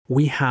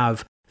we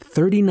have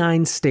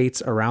 39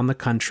 states around the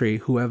country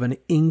who have an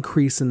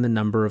increase in the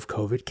number of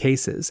COVID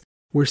cases.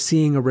 We're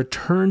seeing a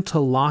return to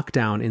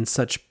lockdown in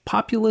such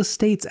populous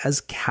states as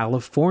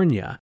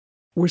California.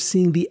 We're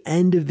seeing the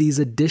end of these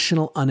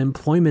additional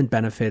unemployment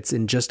benefits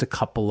in just a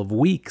couple of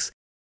weeks.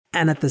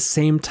 And at the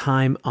same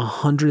time,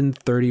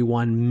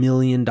 $131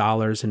 million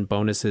in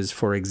bonuses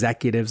for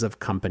executives of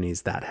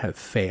companies that have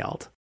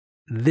failed.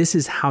 This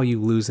is how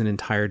you lose an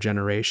entire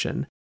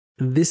generation.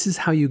 This is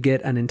how you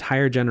get an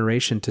entire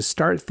generation to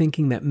start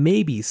thinking that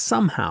maybe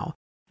somehow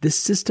this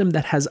system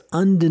that has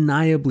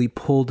undeniably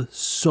pulled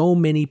so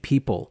many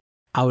people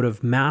out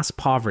of mass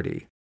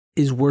poverty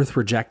is worth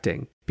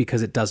rejecting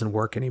because it doesn't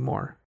work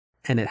anymore.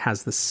 And it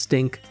has the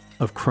stink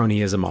of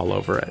cronyism all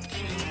over it.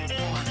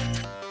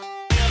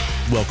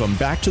 Welcome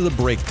back to The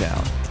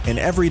Breakdown, an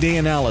everyday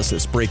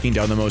analysis breaking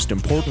down the most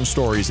important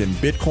stories in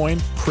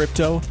Bitcoin,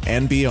 crypto,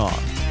 and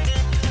beyond.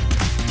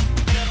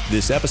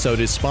 This episode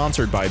is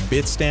sponsored by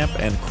Bitstamp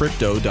and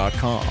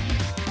Crypto.com.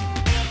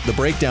 The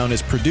Breakdown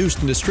is produced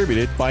and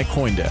distributed by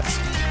CoinDesk.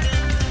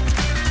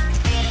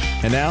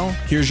 And now,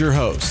 here's your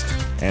host,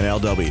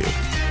 NLW.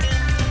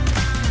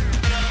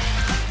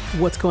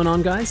 What's going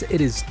on, guys?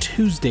 It is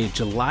Tuesday,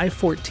 July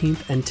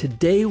 14th, and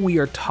today we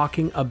are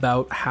talking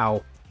about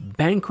how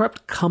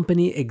bankrupt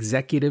company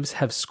executives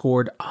have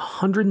scored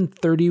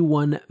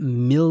 $131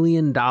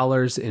 million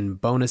in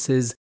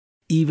bonuses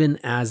even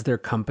as their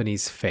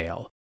companies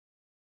fail.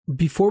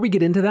 Before we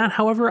get into that,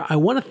 however, I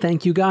want to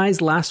thank you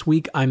guys. Last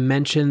week, I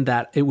mentioned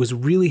that it was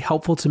really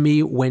helpful to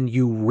me when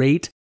you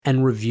rate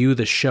and review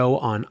the show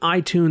on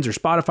iTunes or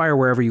Spotify or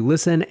wherever you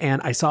listen,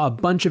 and I saw a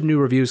bunch of new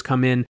reviews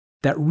come in.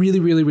 That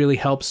really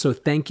helps. So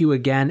thank you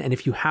again. And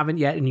if you haven't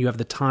yet and you have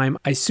the time,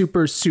 I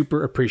super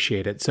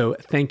appreciate it. So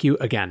thank you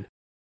again.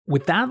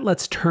 With that,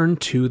 let's turn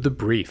to the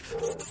brief.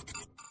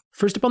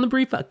 First up on the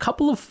brief, a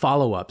couple of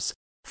follow-ups.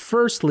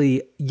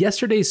 Firstly,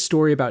 yesterday's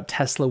story about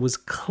Tesla was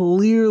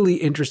clearly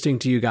interesting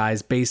to you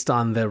guys based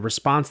on the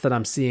response that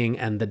I'm seeing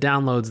and the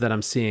downloads that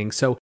I'm seeing.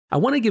 So I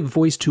want to give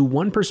voice to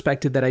one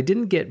perspective that I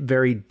didn't get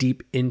very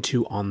deep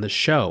into on the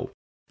show.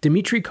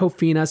 Dmitry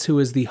Kofinas, who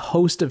is the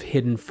host of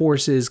Hidden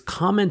Forces,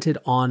 commented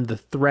on the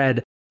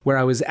thread where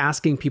I was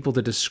asking people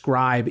to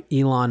describe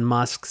Elon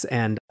Musk's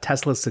and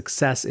Tesla's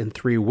success in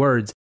 3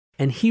 words,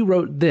 and he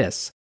wrote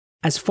this: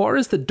 "As far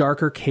as the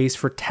darker case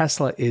for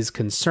Tesla is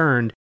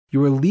concerned,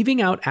 you are leaving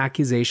out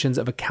accusations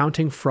of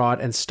accounting fraud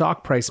and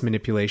stock price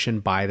manipulation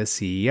by the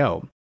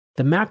CEO.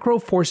 The macro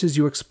forces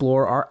you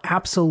explore are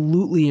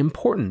absolutely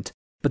important,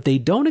 but they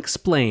don't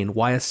explain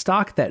why a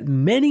stock that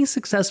many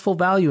successful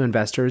value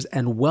investors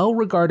and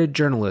well-regarded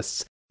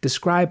journalists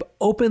describe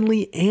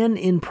openly and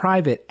in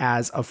private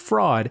as a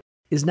fraud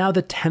is now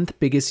the 10th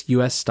biggest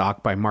US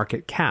stock by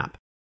market cap.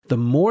 The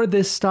more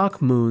this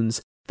stock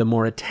moons, the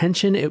more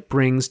attention it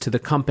brings to the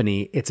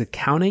company, its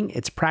accounting,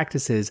 its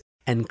practices,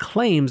 and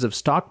claims of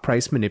stock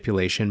price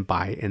manipulation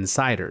by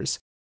insiders.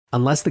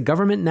 Unless the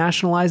government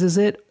nationalizes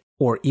it,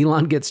 or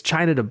Elon gets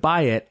China to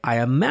buy it, I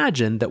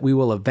imagine that we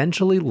will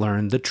eventually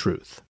learn the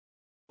truth."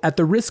 At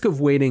the risk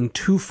of wading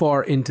too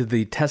far into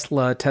the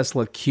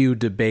Tesla Q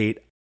debate,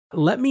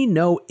 let me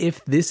know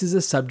if this is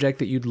a subject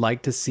that you'd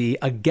like to see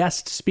a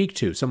guest speak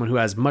to, someone who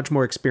has much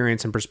more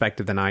experience and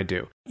perspective than I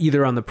do,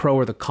 either on the pro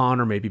or the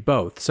con or maybe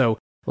both. So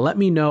let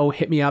me know,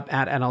 hit me up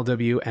at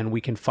NLW, and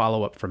we can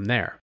follow up from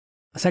there.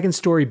 A second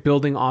story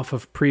building off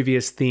of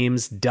previous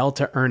themes,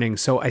 Delta earnings.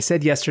 So I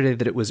said yesterday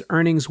that it was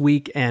earnings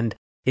week, and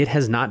it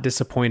has not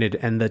disappointed,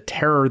 and the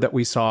terror that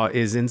we saw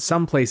is in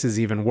some places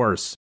even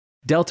worse.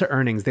 Delta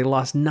earnings, they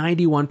lost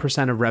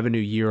 91% of revenue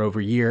year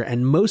over year,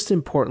 and most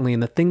importantly,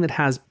 and the thing that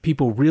has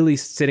people really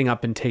sitting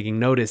up and taking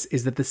notice,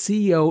 is that the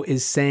CEO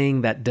is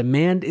saying that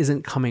demand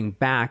isn't coming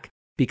back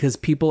because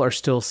people are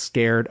still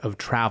scared of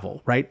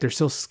travel, right? They're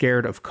still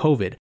scared of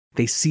COVID.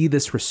 They see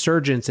this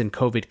resurgence in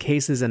COVID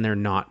cases and they're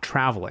not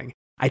traveling.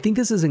 I think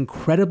this is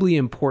incredibly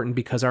important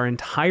because our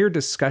entire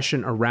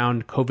discussion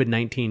around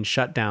COVID-19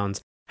 shutdowns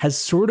has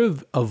sort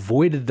of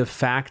avoided the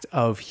fact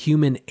of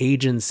human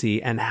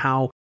agency and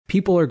how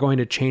people are going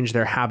to change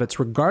their habits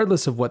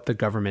regardless of what the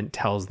government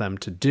tells them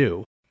to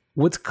do.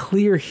 What's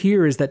clear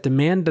here is that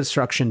demand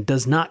destruction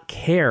does not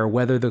care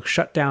whether the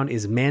shutdown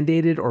is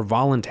mandated or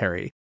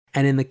voluntary.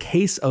 And in the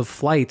case of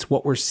flights,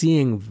 what we're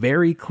seeing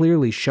very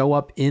clearly show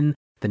up in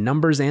the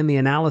numbers and the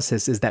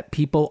analysis is that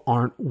people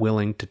aren't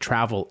willing to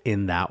travel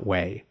in that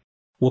way.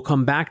 We'll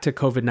come back to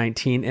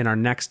COVID-19 in our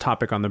next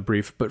topic on the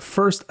brief, but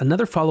first,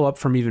 another follow-up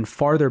from even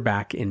farther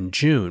back in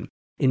June.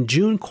 In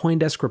June,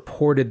 CoinDesk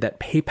reported that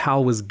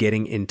PayPal was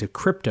getting into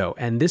crypto,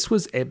 and this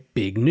was a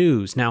big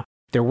news. Now,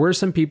 there were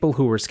some people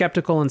who were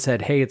skeptical and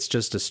said, hey, it's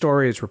just a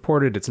story, it's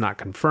reported, it's not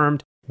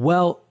confirmed.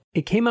 Well,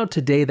 it came out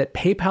today that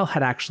PayPal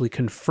had actually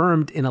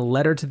confirmed in a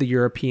letter to the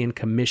European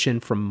Commission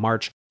from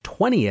March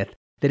 20th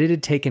that it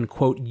had taken,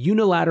 quote,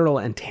 unilateral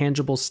and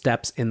tangible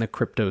steps in the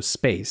crypto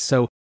space.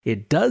 So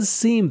it does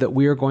seem that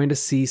we are going to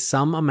see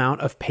some amount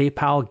of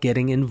PayPal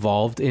getting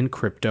involved in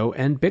crypto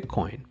and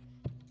Bitcoin.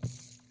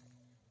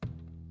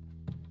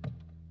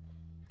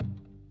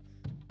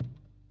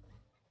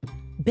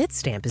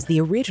 Bitstamp is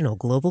the original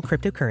global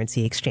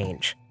cryptocurrency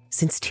exchange.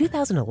 Since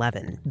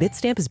 2011,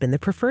 Bitstamp has been the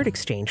preferred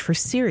exchange for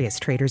serious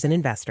traders and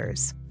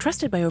investors.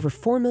 Trusted by over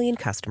 4 million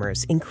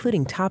customers,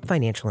 including top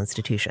financial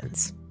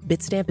institutions.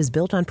 Bitstamp is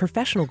built on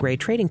professional-grade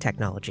trading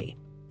technology.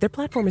 Their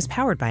platform is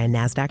powered by a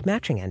NASDAQ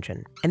matching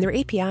engine, and their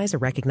APIs are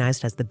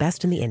recognized as the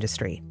best in the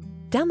industry.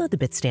 Download the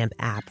Bitstamp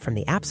app from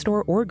the App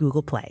Store or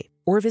Google Play,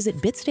 or visit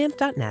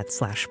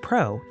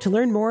bitstamp.net/pro to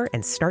learn more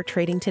and start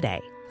trading today.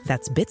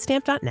 That's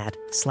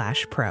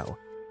bitstamp.net/pro.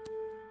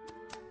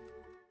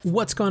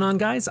 What's going on,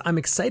 guys? I'm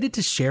excited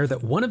to share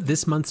that one of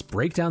this month's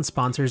breakdown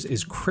sponsors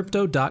is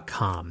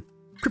Crypto.com.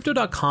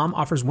 Crypto.com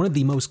offers one of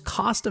the most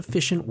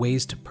cost-efficient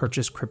ways to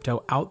purchase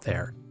crypto out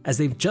there, as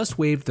they've just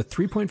waived the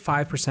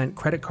 3.5%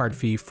 credit card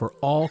fee for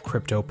all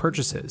crypto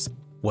purchases.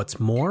 What's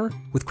more,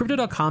 with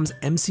Crypto.com's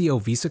MCO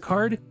Visa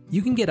card,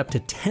 you can get up to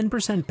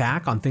 10%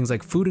 back on things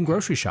like food and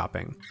grocery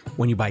shopping.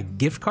 When you buy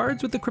gift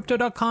cards with the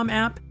Crypto.com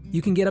app,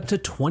 you can get up to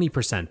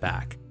 20%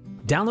 back.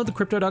 Download the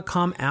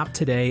Crypto.com app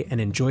today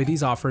and enjoy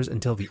these offers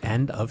until the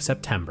end of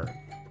September.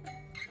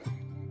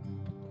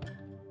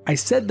 I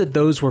said that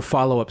those were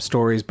follow-up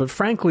stories, but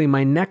frankly,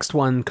 my next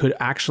one could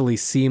actually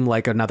seem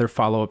like another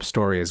follow-up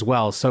story as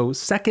well. So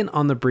second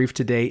on the brief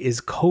today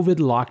is COVID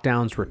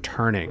lockdowns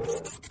returning.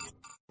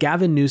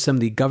 Gavin Newsom,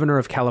 the governor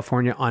of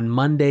California, on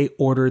Monday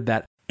ordered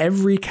that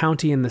every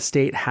county in the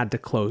state had to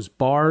close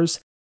bars,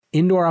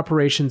 indoor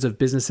operations of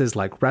businesses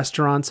like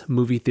restaurants,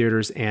 movie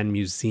theaters, and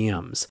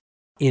museums.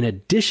 In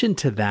addition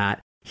to that,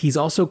 he's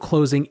also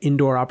closing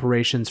indoor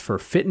operations for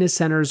fitness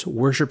centers,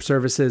 worship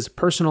services,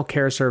 personal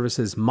care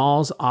services,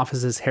 malls,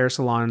 offices, hair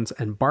salons,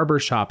 and barber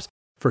shops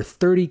for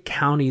 30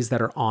 counties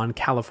that are on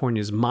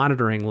California's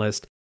monitoring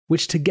list,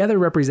 which together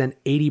represent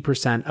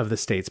 80% of the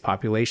state's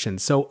population.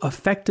 So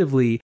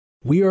effectively,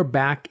 we are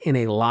back in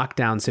a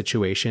lockdown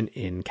situation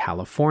in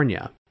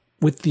California,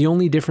 with the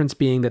only difference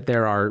being that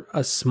there are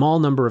a small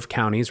number of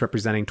counties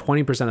representing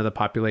 20% of the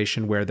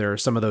population where there are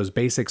some of those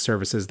basic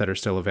services that are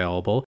still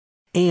available.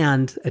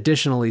 And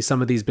additionally,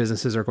 some of these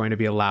businesses are going to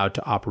be allowed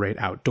to operate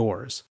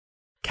outdoors.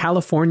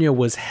 California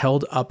was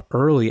held up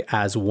early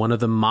as one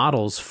of the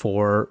models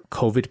for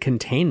COVID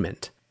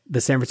containment. The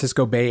San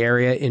Francisco Bay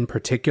Area in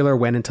particular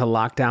went into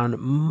lockdown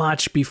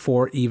much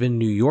before even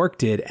New York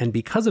did, and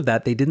because of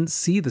that, they didn't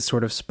see the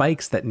sort of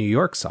spikes that New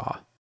York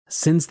saw.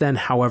 Since then,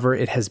 however,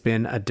 it has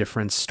been a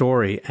different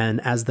story,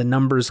 and as the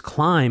numbers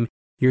climb,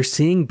 you're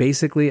seeing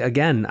basically,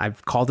 again,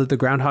 I've called it the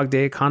Groundhog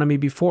Day economy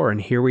before, and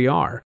here we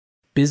are.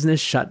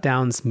 Business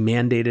shutdowns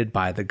mandated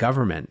by the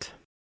government.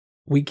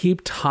 We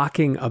keep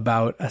talking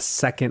about a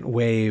second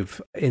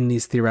wave in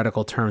these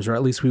theoretical terms, or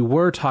at least we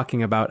were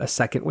talking about a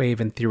second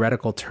wave in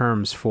theoretical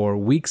terms for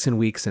weeks and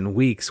weeks and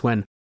weeks,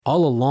 when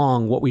all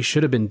along what we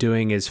should have been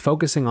doing is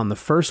focusing on the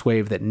first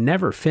wave that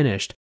never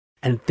finished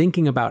and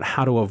thinking about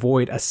how to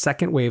avoid a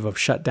second wave of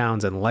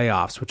shutdowns and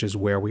layoffs, which is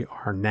where we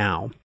are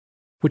now.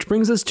 Which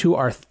brings us to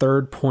our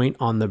third point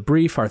on the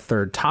brief, our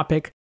third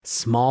topic,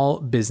 small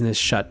business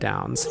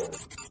shutdowns.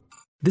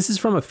 This is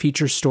from a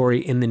feature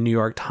story in the New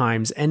York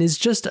Times and is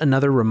just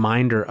another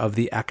reminder of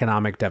the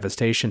economic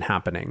devastation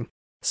happening.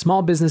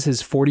 Small business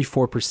is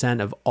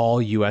 44% of all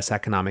U.S.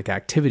 economic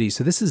activity,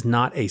 so this is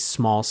not a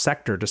small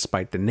sector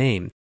despite the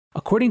name.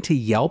 According to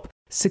Yelp,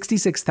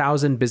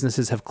 66,000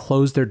 businesses have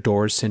closed their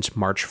doors since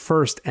March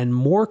 1st, and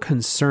more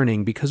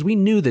concerning because we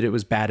knew that it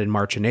was bad in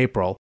March and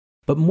April,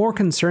 but more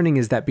concerning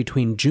is that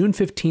between June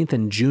 15th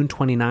and June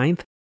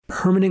 29th,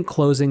 permanent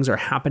closings are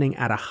happening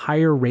at a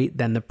higher rate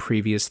than the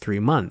previous 3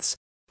 months.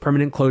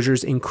 Permanent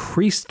closures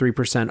increased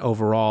 3%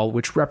 overall,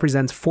 which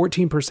represents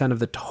 14% of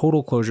the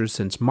total closures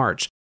since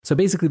March. So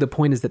basically the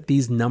point is that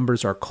these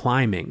numbers are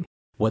climbing.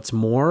 What's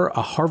more,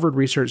 a Harvard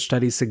research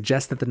study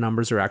suggests that the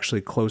numbers are actually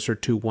closer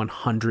to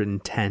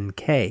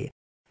 110K.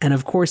 And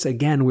of course,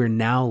 again, we're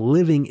now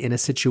living in a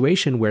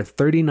situation where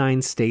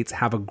 39 states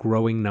have a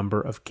growing number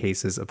of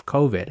cases of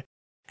COVID.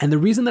 And the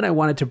reason that I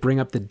wanted to bring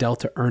up the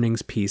Delta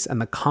earnings piece and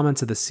the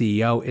comments of the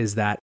CEO is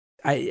that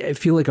I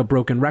feel like a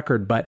broken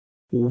record, but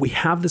we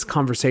have this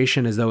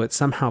conversation as though it's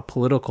somehow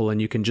political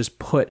and you can just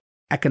put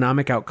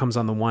economic outcomes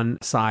on the one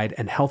side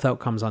and health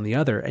outcomes on the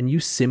other, and you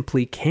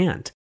simply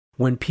can't.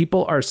 When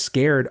people are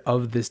scared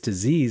of this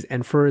disease,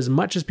 and for as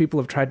much as people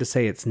have tried to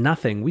say it's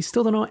nothing, we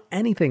still don't know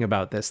anything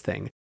about this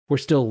thing. We're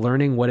still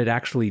learning what it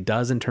actually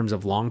does in terms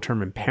of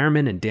long-term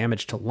impairment and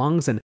damage to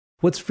lungs, and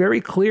what's very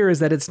clear is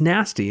that it's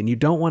nasty and you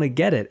don't want to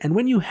get it. And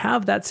when you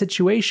have that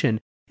situation,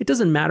 it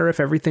doesn't matter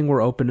if everything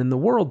were open in the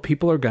world,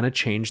 people are going to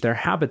change their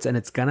habits and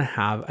it's going to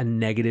have a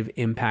negative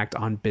impact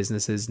on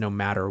businesses no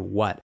matter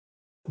what.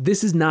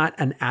 This is not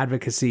an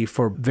advocacy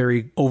for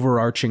very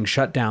overarching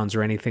shutdowns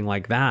or anything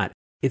like that.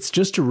 It's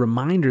just a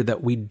reminder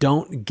that we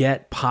don't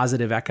get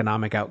positive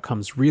economic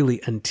outcomes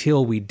really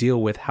until we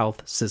deal with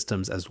health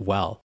systems as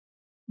well.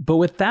 But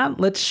with that,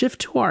 let's shift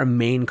to our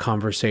main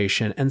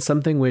conversation and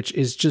something which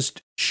is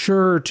just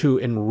sure to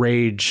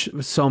enrage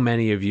so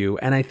many of you,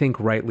 and I think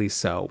rightly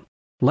so.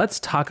 Let's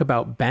talk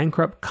about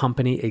bankrupt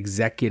company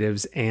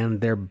executives and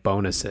their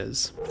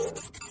bonuses.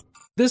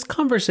 This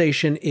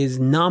conversation is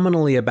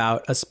nominally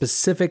about a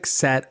specific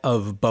set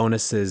of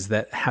bonuses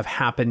that have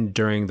happened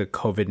during the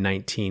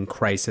COVID-19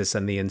 crisis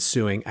and the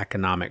ensuing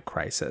economic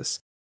crisis.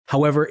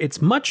 However,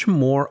 it's much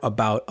more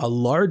about a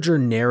larger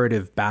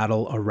narrative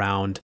battle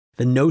around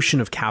the notion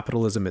of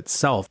capitalism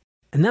itself.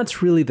 And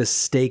that's really the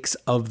stakes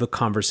of the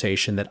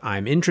conversation that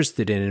I'm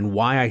interested in and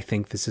why I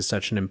think this is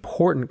such an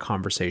important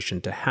conversation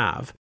to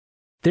have.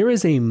 There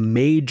is a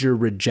major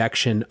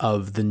rejection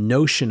of the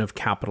notion of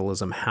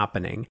capitalism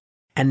happening.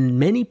 And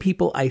many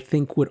people, I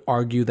think, would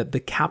argue that the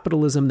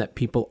capitalism that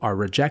people are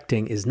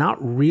rejecting is not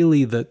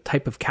really the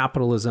type of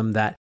capitalism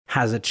that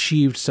has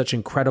achieved such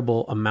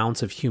incredible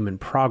amounts of human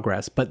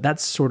progress, but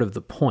that's sort of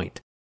the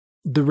point.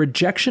 The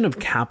rejection of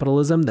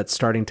capitalism that's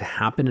starting to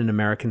happen in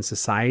American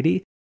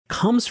society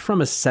comes from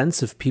a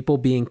sense of people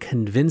being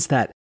convinced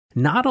that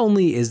not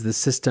only is the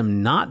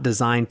system not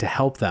designed to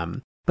help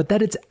them, but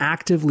that it's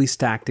actively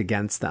stacked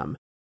against them.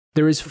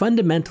 There is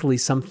fundamentally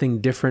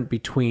something different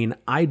between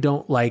I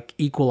don't like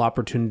equal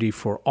opportunity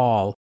for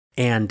all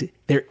and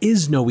there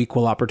is no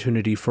equal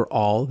opportunity for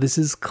all. This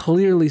is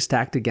clearly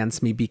stacked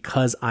against me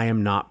because I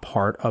am not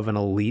part of an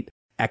elite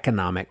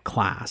economic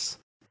class.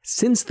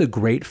 Since the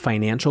great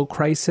financial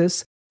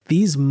crisis,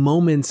 these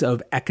moments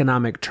of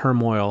economic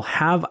turmoil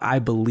have, I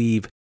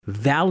believe,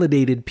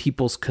 validated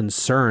people's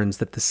concerns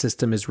that the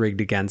system is rigged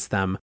against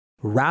them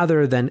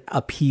rather than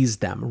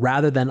appeased them,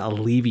 rather than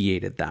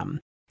alleviated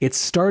them. It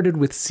started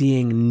with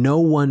seeing no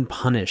one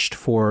punished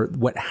for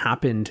what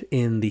happened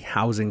in the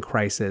housing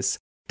crisis,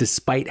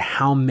 despite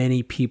how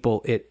many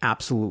people it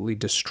absolutely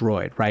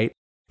destroyed, right?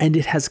 And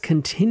it has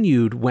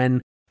continued when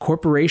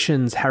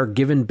corporations are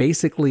given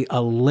basically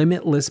a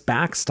limitless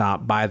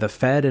backstop by the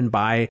Fed and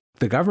by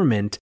the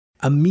government,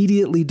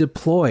 immediately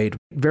deployed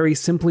very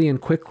simply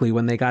and quickly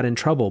when they got in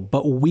trouble,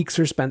 but weeks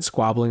are spent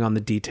squabbling on the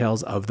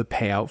details of the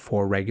payout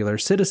for regular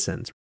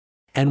citizens.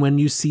 And when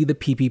you see the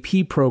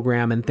PPP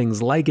program and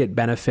things like it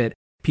benefit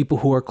people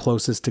who are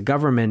closest to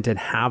government and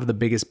have the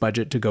biggest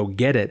budget to go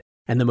get it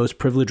and the most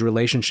privileged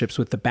relationships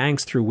with the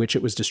banks through which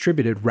it was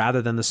distributed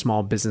rather than the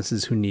small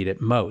businesses who need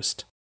it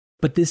most.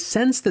 But this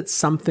sense that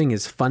something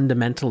is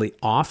fundamentally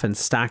off and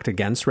stacked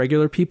against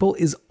regular people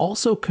is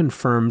also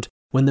confirmed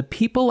when the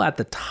people at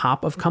the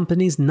top of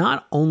companies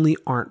not only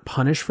aren't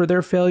punished for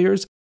their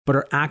failures, but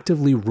are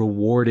actively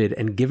rewarded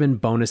and given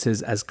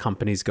bonuses as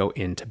companies go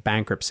into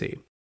bankruptcy.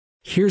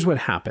 Here's what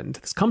happened.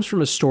 This comes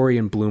from a story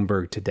in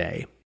Bloomberg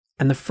today,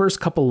 and the first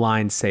couple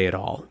lines say it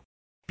all.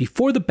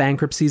 Before the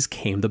bankruptcies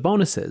came the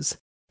bonuses.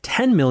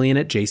 $10 million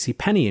at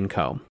JCPenney &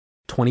 Co.,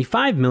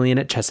 $25 million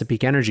at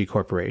Chesapeake Energy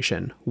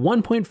Corporation,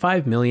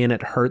 $1.5 million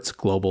at Hertz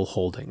Global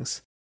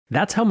Holdings.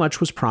 That's how much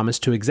was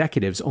promised to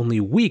executives only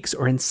weeks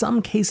or in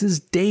some cases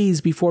days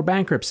before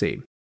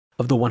bankruptcy.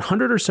 Of the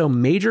 100 or so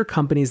major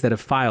companies that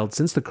have filed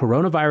since the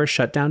coronavirus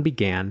shutdown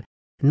began,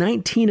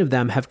 19 of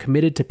them have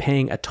committed to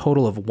paying a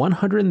total of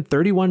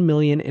 $131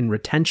 million in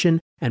retention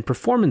and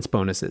performance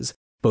bonuses,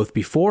 both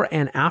before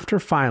and after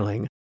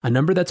filing, a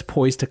number that's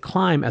poised to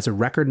climb as a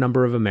record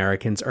number of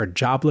Americans are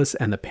jobless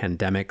and the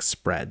pandemic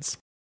spreads.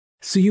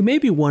 So you may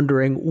be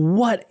wondering,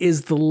 what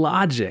is the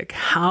logic?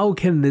 How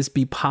can this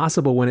be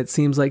possible when it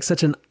seems like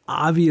such an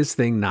obvious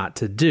thing not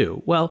to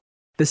do? Well,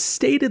 the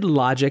stated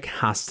logic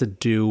has to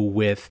do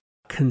with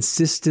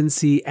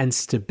consistency and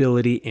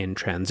stability in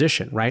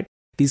transition, right?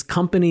 These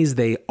companies,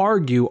 they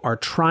argue, are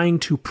trying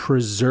to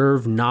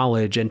preserve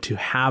knowledge and to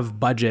have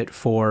budget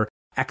for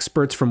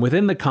experts from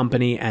within the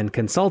company and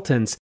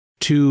consultants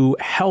to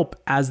help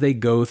as they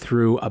go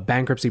through a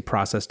bankruptcy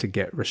process to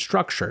get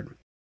restructured.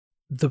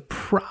 The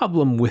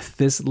problem with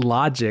this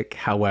logic,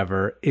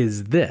 however,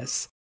 is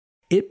this.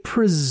 It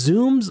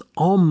presumes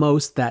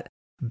almost that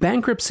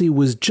bankruptcy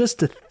was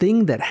just a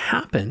thing that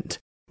happened,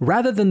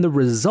 rather than the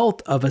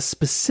result of a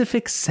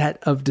specific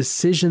set of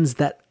decisions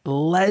that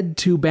led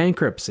to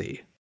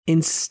bankruptcy.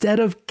 Instead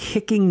of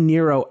kicking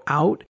Nero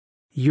out,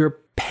 you're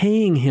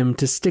paying him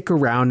to stick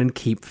around and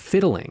keep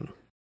fiddling.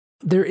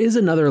 There is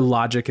another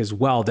logic as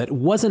well that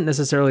wasn't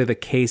necessarily the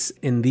case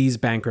in these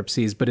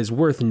bankruptcies, but is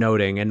worth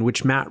noting, and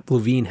which Matt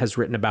Levine has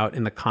written about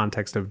in the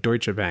context of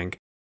Deutsche Bank,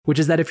 which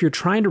is that if you're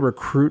trying to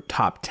recruit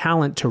top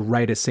talent to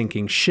right a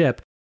sinking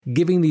ship,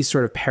 giving these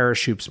sort of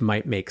parachutes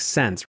might make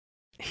sense.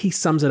 He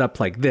sums it up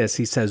like this.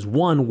 He says,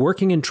 1,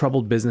 working in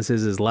troubled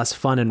businesses is less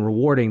fun and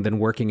rewarding than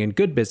working in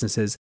good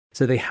businesses,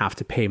 so they have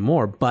to pay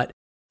more. But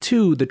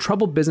 2, the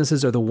troubled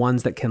businesses are the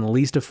ones that can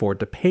least afford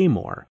to pay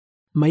more.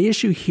 My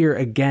issue here,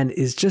 again,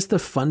 is just the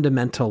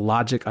fundamental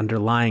logic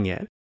underlying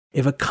it.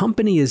 If a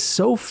company is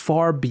so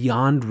far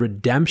beyond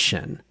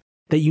redemption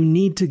that you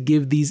need to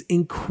give these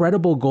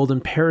incredible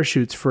golden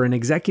parachutes for an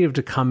executive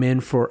to come in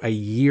for a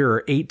year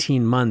or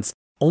 18 months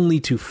only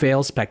to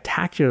fail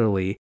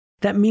spectacularly,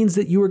 that means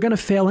that you are going to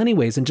fail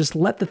anyways and just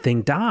let the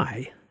thing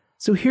die.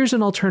 So here's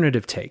an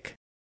alternative take.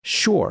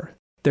 Sure,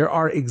 there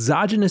are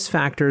exogenous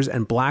factors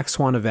and black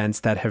swan events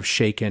that have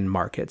shaken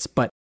markets,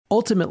 but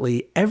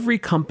ultimately, every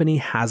company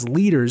has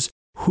leaders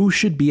who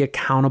should be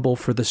accountable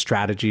for the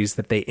strategies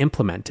that they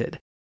implemented.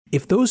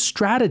 If those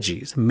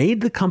strategies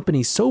made the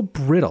company so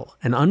brittle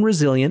and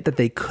unresilient that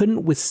they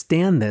couldn't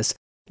withstand this,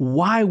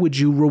 why would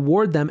you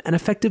reward them and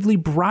effectively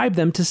bribe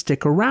them to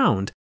stick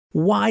around?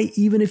 Why,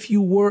 even if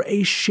you were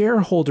a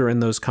shareholder in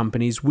those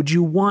companies, would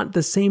you want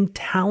the same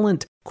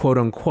talent, quote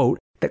unquote,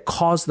 that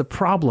caused the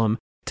problem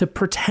to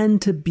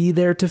pretend to be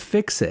there to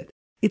fix it?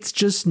 It's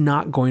just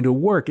not going to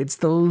work. It's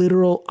the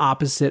literal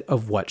opposite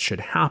of what should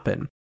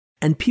happen.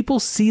 And people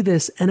see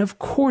this, and of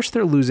course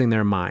they're losing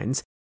their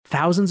minds.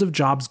 Thousands of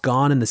jobs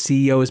gone and the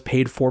CEO is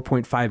paid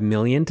 $4.5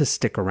 million to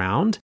stick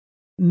around.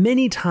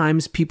 Many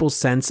times people's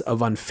sense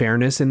of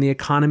unfairness in the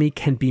economy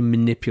can be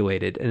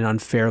manipulated and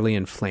unfairly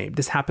inflamed.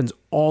 This happens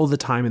all the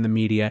time in the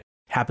media,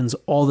 happens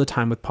all the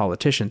time with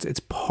politicians.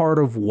 It's part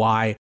of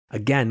why,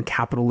 again,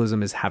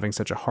 capitalism is having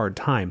such a hard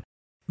time.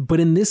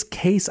 But in this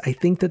case, I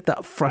think that the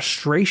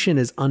frustration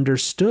is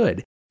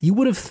understood. You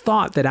would have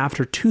thought that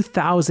after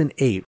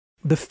 2008,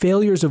 the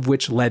failures of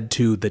which led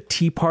to the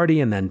Tea Party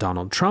and then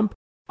Donald Trump,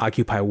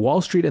 Occupy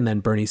Wall Street and then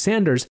Bernie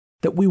Sanders,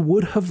 that we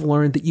would have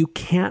learned that you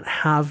can't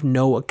have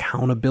no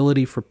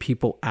accountability for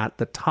people at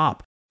the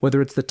top,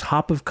 whether it's the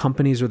top of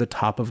companies or the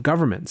top of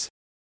governments.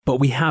 But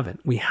we haven't.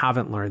 We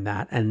haven't learned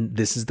that. And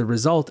this is the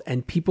result.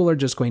 And people are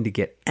just going to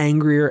get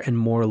angrier and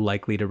more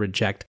likely to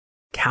reject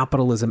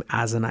capitalism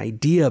as an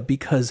idea,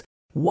 because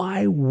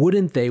why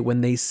wouldn't they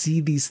when they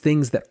see these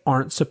things that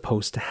aren't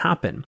supposed to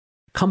happen?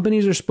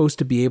 Companies are supposed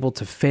to be able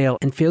to fail,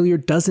 and failure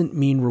doesn't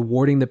mean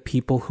rewarding the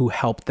people who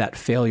helped that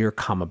failure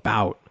come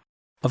about.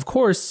 Of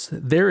course,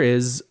 there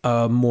is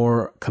a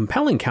more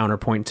compelling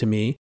counterpoint to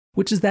me,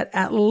 which is that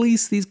at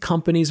least these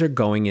companies are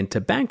going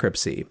into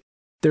bankruptcy.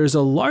 There's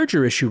a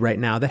larger issue right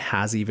now that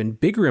has even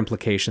bigger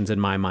implications in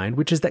my mind,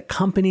 which is that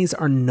companies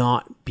are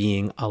not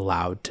being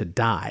allowed to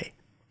die.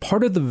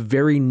 Part of the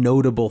very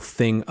notable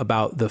thing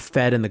about the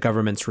Fed and the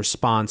government's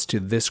response to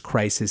this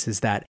crisis is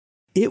that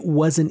it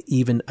wasn't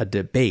even a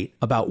debate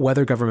about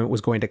whether government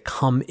was going to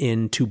come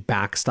in to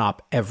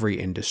backstop every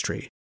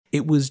industry.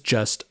 It was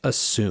just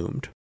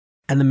assumed.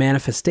 And the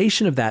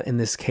manifestation of that in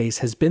this case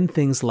has been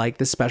things like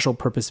the special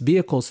purpose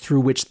vehicles through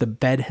which the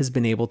Fed has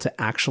been able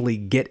to actually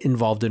get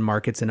involved in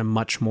markets in a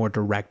much more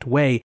direct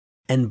way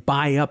and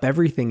buy up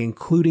everything,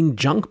 including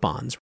junk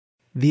bonds.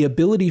 The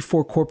ability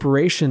for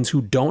corporations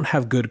who don't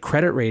have good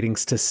credit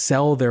ratings to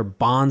sell their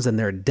bonds and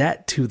their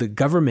debt to the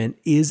government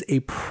is a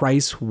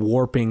price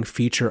warping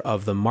feature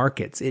of the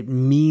markets. It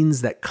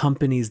means that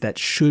companies that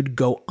should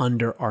go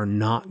under are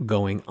not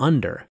going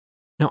under.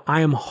 Now, I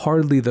am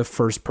hardly the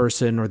first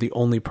person or the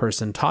only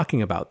person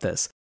talking about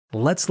this.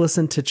 Let's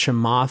listen to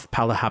Chamath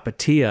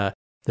Palihapitiya,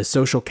 the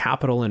social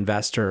capital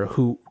investor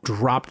who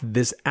dropped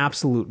this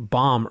absolute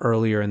bomb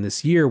earlier in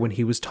this year when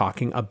he was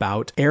talking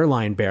about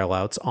airline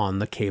bailouts on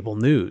the cable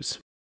news.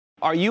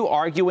 Are you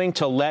arguing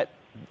to let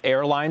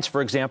airlines,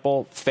 for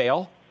example,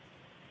 fail?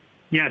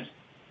 Yes.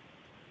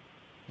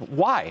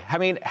 Why? I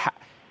mean,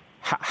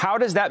 how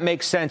does that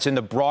make sense in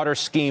the broader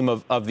scheme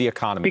of the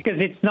economy?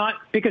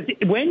 Because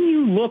when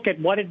you look at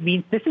what it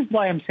means, this is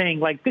why I'm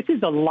saying, this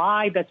is a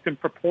lie that's been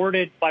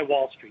purported by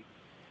Wall Street.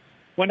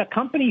 When a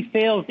company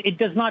fails, it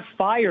does not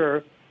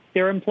fire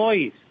their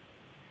employees.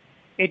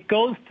 It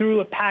goes through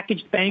a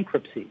packaged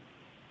bankruptcy,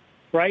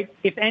 right?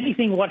 If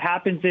anything, what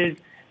happens is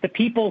the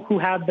people who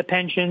have the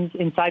pensions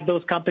inside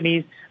those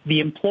companies, the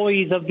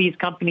employees of these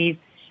companies,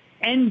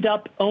 end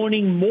up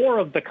owning more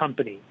of the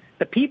company.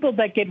 The people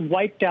that get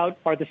wiped out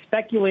are the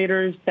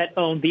speculators that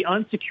own the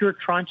unsecured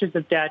tranches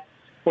of debt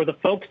or the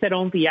folks that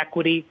own the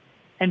equity.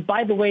 And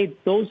by the way,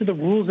 those are the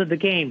rules of the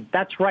game.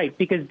 That's right,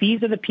 because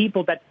these are the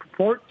people that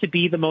purport to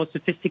be the most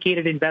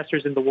sophisticated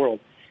investors in the world.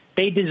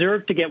 They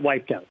deserve to get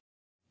wiped out.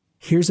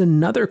 Here's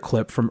another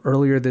clip from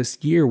earlier this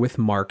year with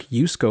Mark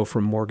Yusko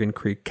from Morgan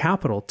Creek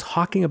Capital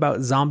talking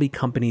about zombie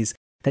companies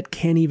that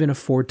can't even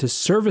afford to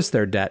service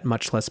their debt,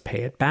 much less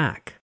pay it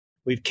back.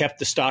 We've kept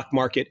the stock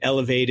market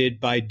elevated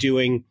by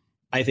doing,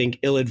 I think,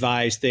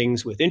 ill-advised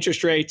things with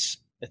interest rates.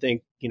 I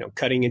think,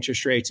 cutting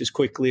interest rates as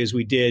quickly as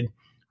we did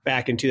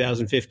back in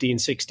 2015,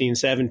 16,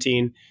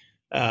 17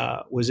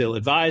 was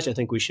ill-advised. I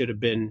think we should have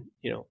been,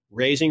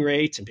 raising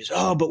rates and people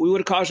say, but we would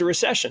have caused a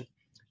recession.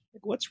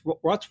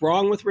 What's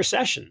wrong with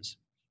recessions?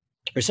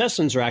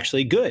 Recessions are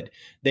actually good.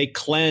 They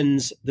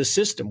cleanse the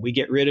system. We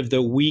get rid of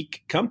the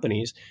weak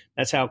companies.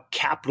 That's how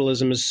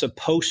capitalism is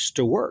supposed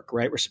to work,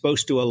 right? We're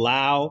supposed to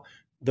allow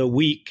the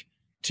weak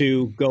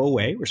to go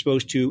away. We're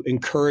supposed to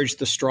encourage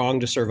the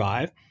strong to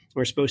survive.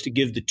 We're supposed to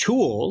give the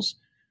tools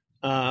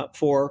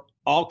for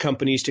all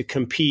companies to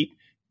compete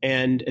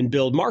and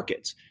build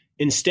markets.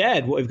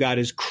 Instead, what we've got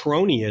is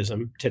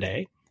cronyism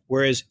today.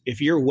 Whereas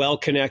if you're well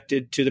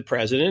connected to the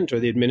president or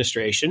the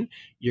administration,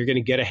 you're going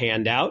to get a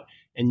handout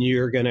and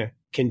you're going to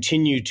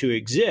continue to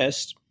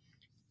exist.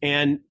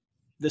 And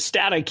the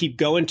stat I keep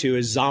going to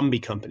is zombie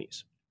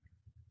companies.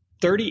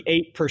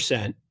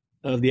 38%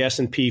 of the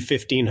S&P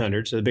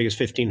 1500, so the biggest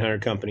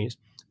 1500 companies,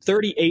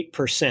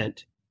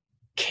 38%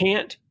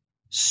 can't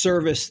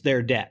service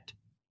their debt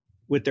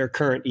with their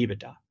current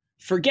EBITDA.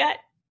 Forget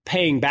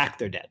paying back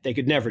their debt. They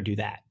could never do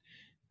that.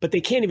 But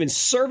they can't even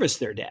service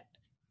their debt.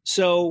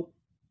 So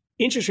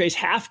interest rates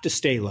have to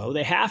stay low.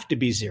 They have to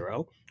be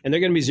zero, and they're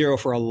going to be zero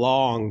for a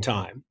long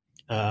time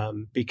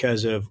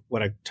because of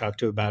what I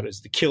talked about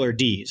as the killer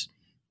Ds.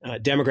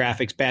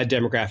 Demographics, bad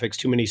demographics,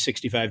 too many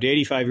 65 to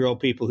 85-year-old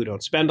people who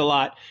don't spend a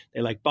lot.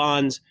 They like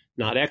bonds,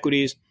 not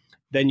equities.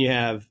 Then you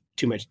have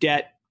too much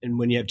debt. And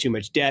when you have too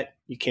much debt,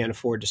 you can't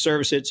afford to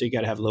service it. So you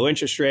got to have low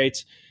interest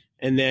rates.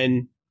 And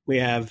then we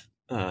have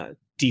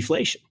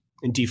deflation.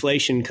 And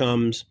deflation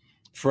comes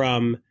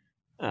from,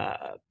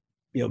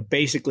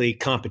 basically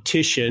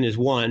competition is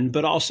one,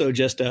 but also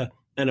just an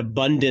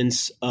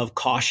abundance of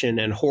caution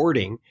and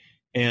hoarding.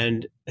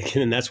 And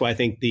again, that's why I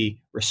think the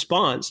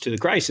response to the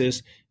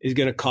crisis is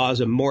going to cause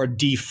a more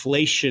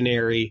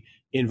deflationary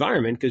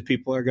environment because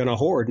people are going to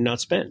hoard and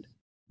not spend.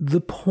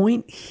 The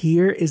point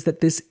here is that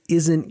this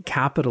isn't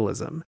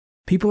capitalism.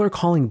 People are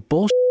calling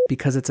bullshit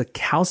because it's a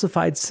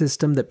calcified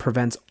system that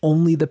prevents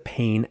only the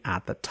pain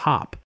at the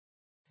top.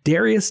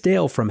 Darius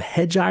Dale from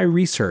Hedgeye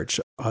Research,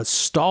 a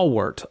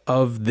stalwart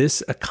of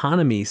this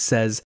economy,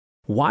 says,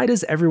 "Why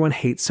does everyone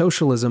hate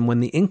socialism when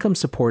the income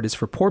support is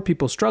for poor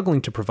people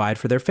struggling to provide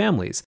for their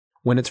families?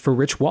 When it's for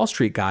rich Wall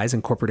Street guys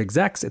and corporate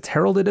execs, it's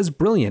heralded as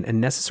brilliant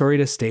and necessary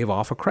to stave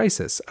off a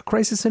crisis. A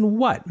crisis in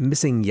what?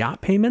 Missing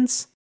yacht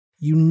payments?"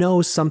 You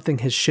know something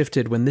has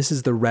shifted when this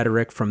is the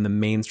rhetoric from the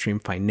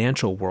mainstream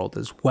financial world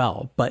as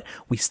well, but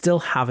we still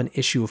have an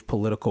issue of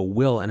political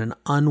will and an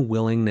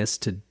unwillingness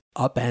to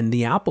upend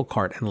the apple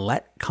cart and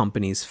let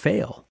companies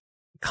fail.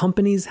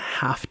 Companies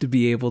have to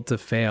be able to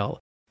fail.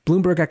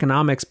 Bloomberg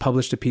Economics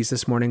published a piece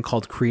this morning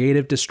called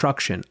Creative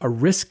Destruction, a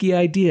risky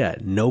idea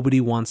nobody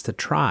wants to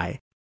try.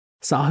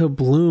 Sahil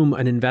Bloom,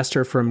 an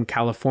investor from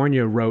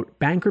California, wrote,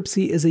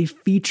 "Bankruptcy is a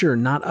feature,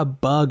 not a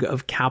bug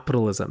of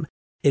capitalism.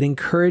 It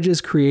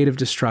encourages creative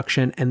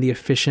destruction and the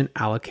efficient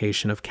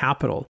allocation of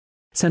capital.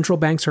 Central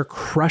banks are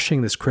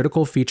crushing this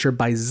critical feature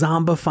by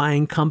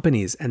zombifying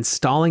companies and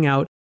stalling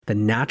out the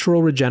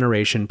natural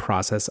regeneration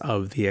process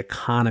of the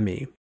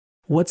economy.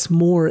 What's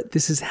more,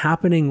 this is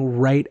happening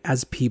right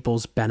as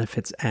people's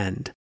benefits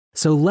end.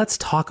 So let's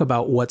talk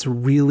about what's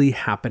really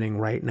happening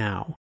right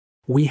now.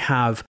 We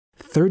have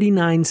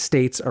 39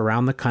 states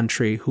around the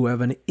country who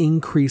have an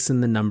increase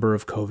in the number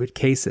of COVID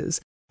cases.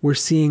 We're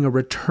seeing a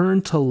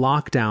return to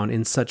lockdown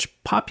in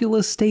such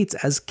populous states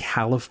as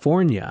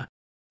California.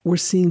 We're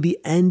seeing the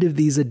end of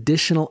these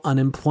additional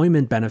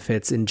unemployment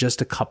benefits in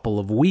just a couple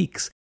of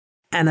weeks.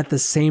 And at the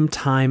same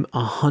time,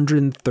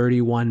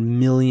 $131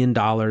 million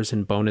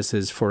in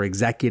bonuses for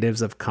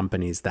executives of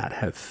companies that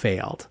have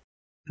failed.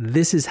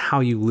 This is how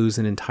you lose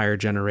an entire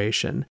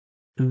generation.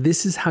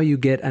 This is how you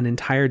get an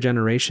entire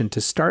generation to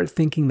start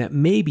thinking that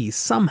maybe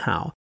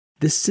somehow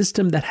this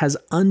system that has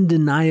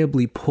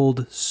undeniably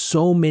pulled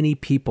so many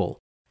people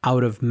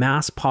out of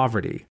mass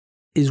poverty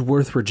is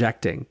worth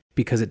rejecting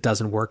because it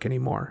doesn't work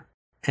anymore.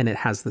 And it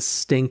has the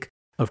stink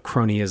of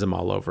cronyism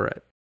all over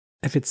it.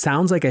 If it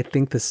sounds like I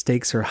think the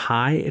stakes are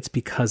high, it's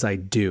because I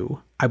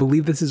do. I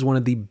believe this is one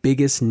of the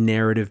biggest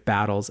narrative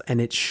battles, and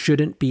it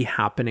shouldn't be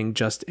happening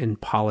just in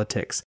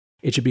politics.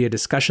 It should be a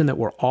discussion that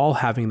we're all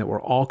having, that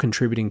we're all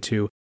contributing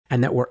to,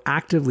 and that we're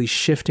actively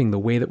shifting the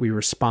way that we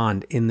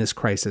respond in this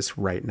crisis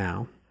right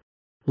now.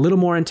 A little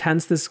more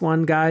intense this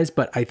one, guys,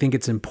 but I think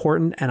it's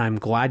important, and I'm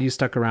glad you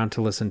stuck around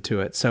to listen to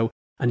it. So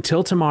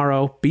until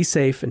tomorrow, be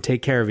safe and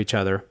take care of each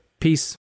other. Peace.